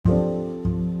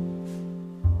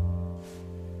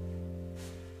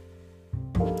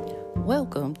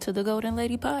Welcome to the Golden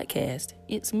Lady Podcast.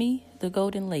 It's me, the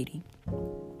Golden Lady.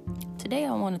 Today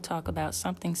I want to talk about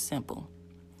something simple.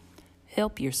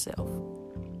 Help yourself.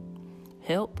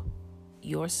 Help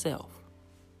yourself.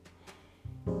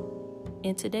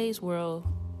 In today's world,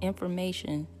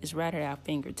 information is right at our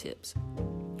fingertips.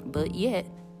 But yet,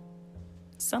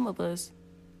 some of us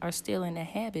are still in the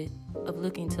habit of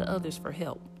looking to others for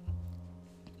help.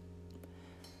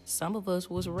 Some of us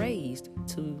was raised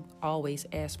to always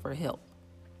ask for help.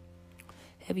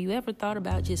 Have you ever thought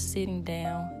about just sitting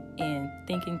down and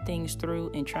thinking things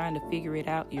through and trying to figure it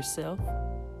out yourself?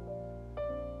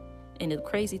 And the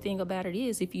crazy thing about it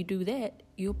is, if you do that,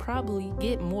 you'll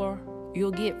get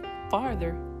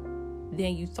farther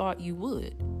than you thought you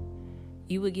would.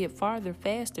 You would get farther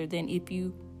faster than if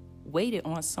you waited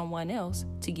on someone else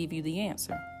to give you the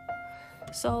answer.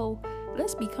 So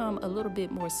let's become a little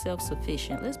bit more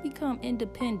self-sufficient. Let's become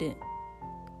independent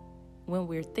when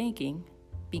we're thinking,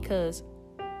 because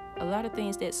a lot of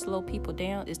things that slow people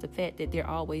down is the fact that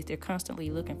they're constantly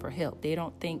looking for help. They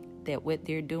don't think that what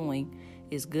they're doing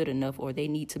is good enough, or they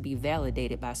need to be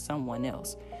validated by someone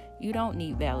else. You don't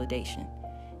need validation.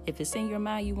 If it's in your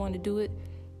mind you want to do it,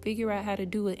 figure out how to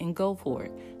do it and go for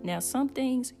it. Now, some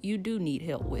things you do need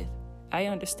help with. I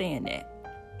understand that.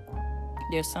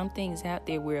 There's some things out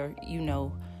there where,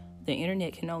 the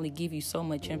internet can only give you so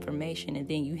much information, and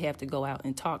then you have to go out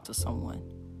and talk to someone.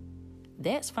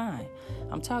 That's fine.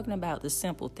 I'm talking about the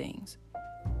simple things.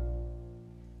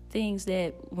 Things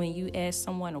that when you ask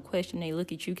someone a question, they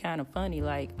look at you kind of funny,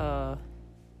 like,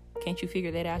 can't you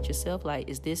figure that out yourself? Like,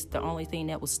 is this the only thing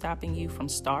that was stopping you from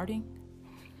starting?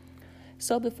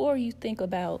 So before you think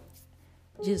about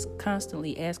just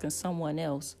constantly asking someone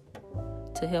else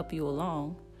to help you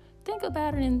along, think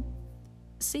about it and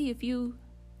see if you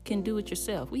can do it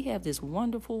yourself. We have this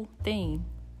wonderful thing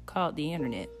called the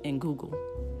internet and Google.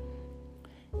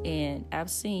 And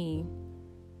I've seen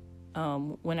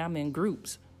when I'm in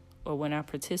groups or when I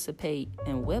participate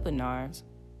in webinars,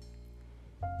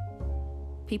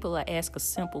 people will ask a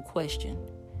simple question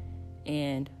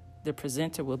and the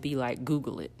presenter will be like,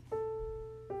 Google it.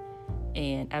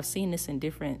 And I've seen this in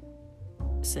different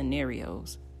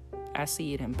scenarios. I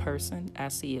see it in person. I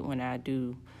see it when I'm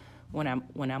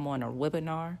on a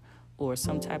webinar or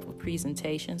some type of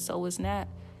presentation. So it's not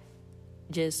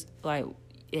just like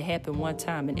it happened one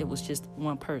time and it was just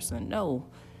one person. No,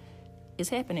 it's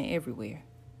happening everywhere.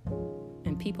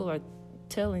 And people are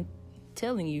telling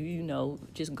you,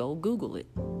 just go Google it.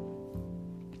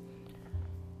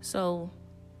 So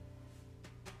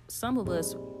some of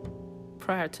us,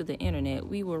 prior to the internet,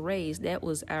 we were raised, that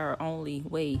was our only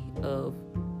way of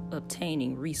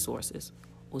obtaining resources,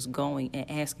 was going and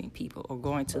asking people or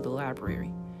going to the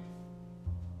library.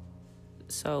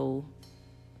 So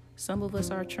some of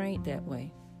us are trained that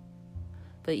way.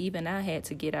 But even I had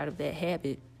to get out of that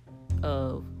habit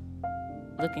of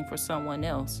looking for someone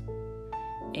else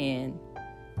and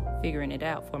figuring it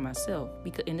out for myself.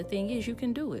 And the thing is, you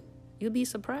can do it. You'll be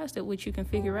surprised at what you can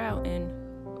figure out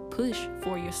and push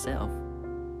for yourself.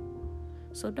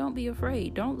 So don't be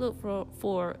afraid. Don't look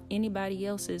for anybody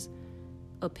else's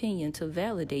opinion to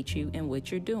validate you in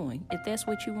what you're doing. If that's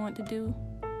what you want to do,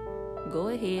 go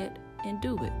ahead and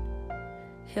do it.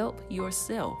 Help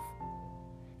yourself.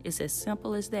 It's as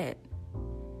simple as that.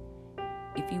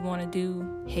 If you want to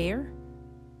do hair,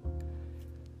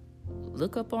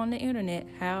 look up on the internet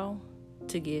how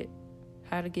to get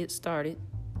started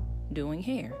doing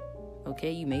hair.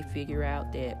 Okay, you may figure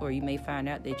out that, or you may find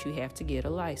out that you have to get a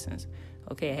license.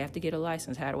 Okay, I have to get a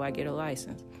license. How do I get a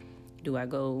license? Do I have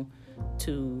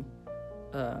to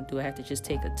just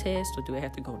take a test, or do I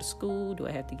have to go to school? Do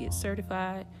I have to get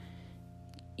certified?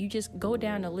 You just go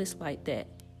down a list like that,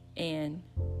 and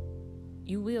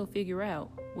you will figure out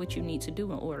what you need to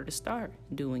do in order to start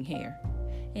doing hair.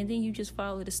 And then you just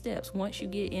follow the steps. Once you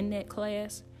get in that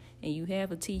class and you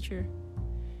have a teacher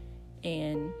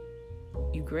and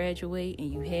you graduate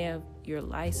and you have your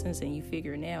license and you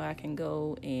figure, now I can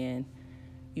go and,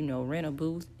 rent a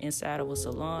booth inside of a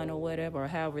salon or whatever, or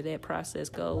however that process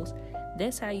goes,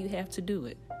 that's how you have to do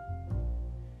it.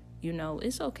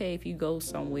 It's okay if you go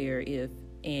somewhere and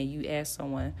you ask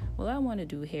someone, well, I want to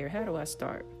do hair. How do I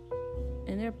start?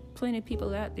 And there are plenty of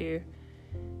people out there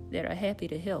that are happy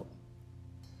to help.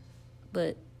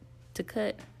 But to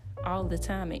cut all the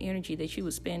time and energy that you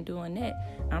would spend doing that,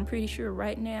 I'm pretty sure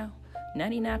right now,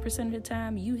 99% of the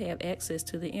time, you have access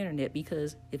to the internet,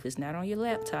 because if it's not on your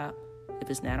laptop, if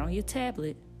it's not on your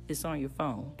tablet, it's on your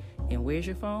phone. And where's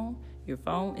your phone? Your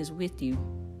phone is with you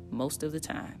most of the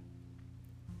time.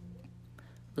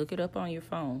 Look it up on your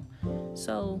phone.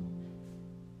 So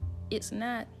it's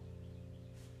not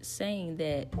saying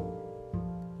that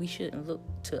we shouldn't look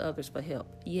to others for help.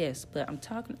 Yes, but I'm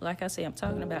talking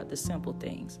about the simple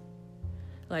things.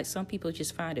 Like some people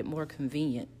just find it more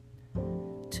convenient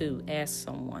to ask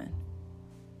someone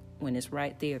when it's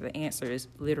right there. The answer is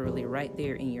literally right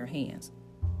there in your hands.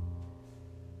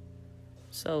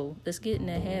 So let's get in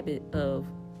the habit of,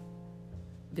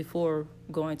 before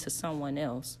going to someone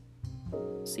else,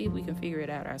 see if we can figure it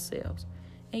out ourselves.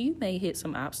 And you may hit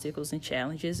some obstacles and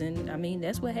challenges, and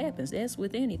that's what happens. That's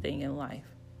with anything in life.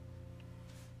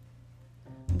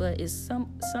 But it's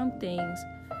some things,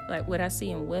 like what I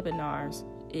see in webinars,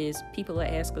 is people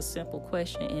ask a simple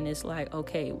question, and it's like,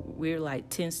 okay, we're like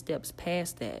 10 steps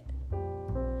past that.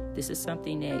 This is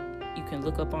something that you can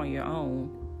look up on your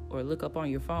own or look up on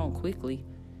your phone quickly,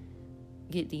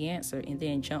 get the answer, and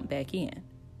then jump back in.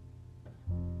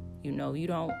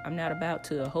 I'm not about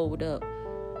to hold up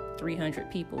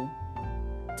 300 people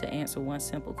to answer one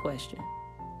simple question.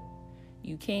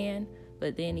 You can,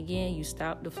 but then again, you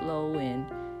stop the flow, and,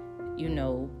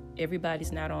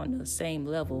 everybody's not on the same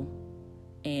level,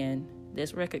 and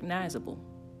that's recognizable.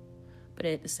 But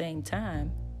at the same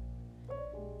time,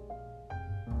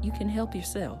 you can help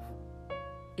yourself.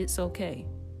 It's okay.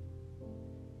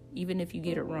 Even if you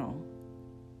get it wrong,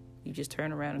 you just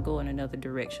turn around and go in another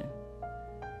direction.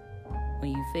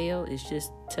 When you fail, it's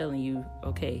just telling you,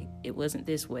 okay, it wasn't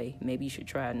this way. Maybe you should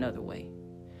try another way.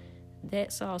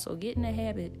 That's also get in the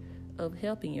habit of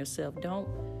helping yourself. Don't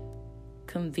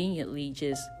conveniently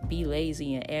just be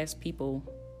lazy and ask people,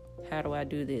 how do I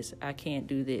do this? I can't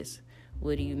do this.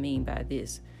 What do you mean by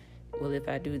this? Well, if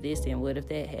I do this, then what if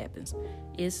that happens?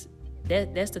 That's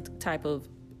the type of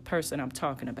person I'm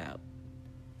talking about.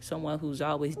 Someone who's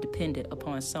always dependent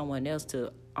upon someone else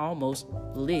to almost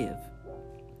live.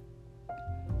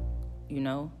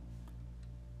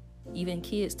 Even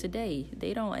kids today,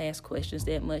 they don't ask questions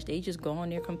that much. They just go on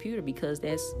their computer because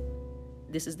this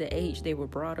is the age they were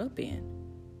brought up in.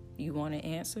 You want an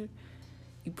answer?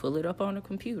 You pull it up on the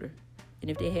computer.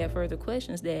 And if they have further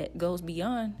questions that goes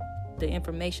beyond the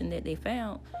information that they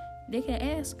found, they can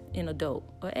ask an adult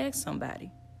or ask somebody.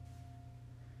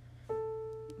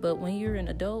 But when you're an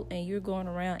adult and you're going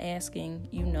around asking,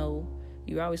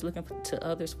 you're always looking to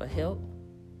others for help,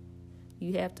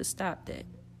 you have to stop that.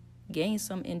 Gain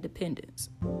some independence.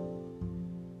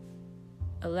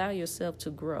 Allow yourself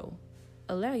to grow.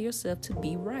 Allow yourself to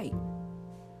be right.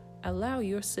 Allow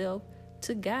yourself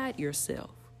to guide yourself.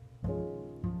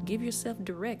 Give yourself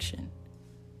direction.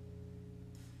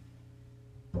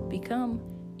 Become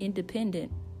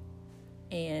independent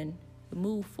and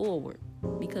move forward.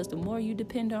 Because the more you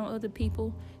depend on other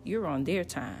people, you're on their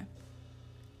time.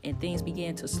 And things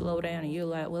begin to slow down, and you're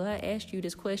like, well, I asked you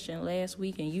this question last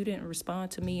week and you didn't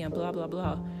respond to me and blah, blah,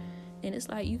 blah. And it's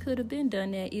like you could have been done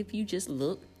that if you just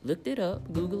looked it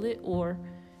up, Google it, or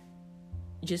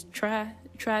just try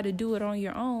to do it on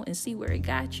your own and see where it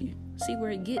got you, see where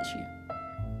it gets you.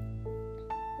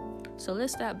 So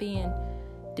let's stop being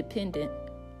dependent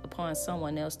upon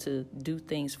someone else to do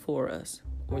things for us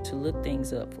or to look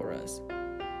things up for us.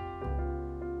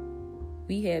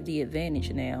 We have the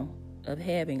advantage now of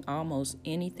having almost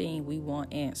anything we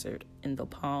want answered in the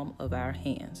palm of our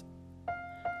hands.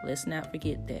 Let's not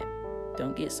forget that.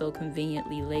 Don't get so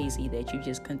conveniently lazy that you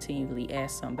just continually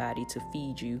ask somebody to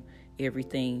feed you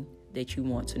everything that you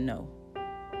want to know.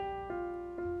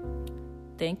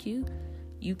 Thank you.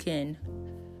 You can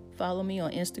follow me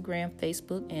on Instagram,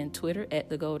 Facebook, and Twitter at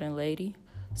The Golden Lady.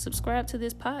 Subscribe to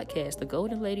this podcast, The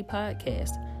Golden Lady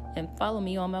Podcast, and follow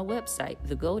me on my website,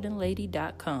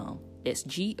 thegoldenlady.com. That's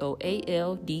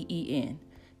GOALDEN.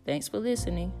 Thanks for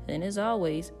listening, and as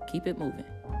always, keep it moving.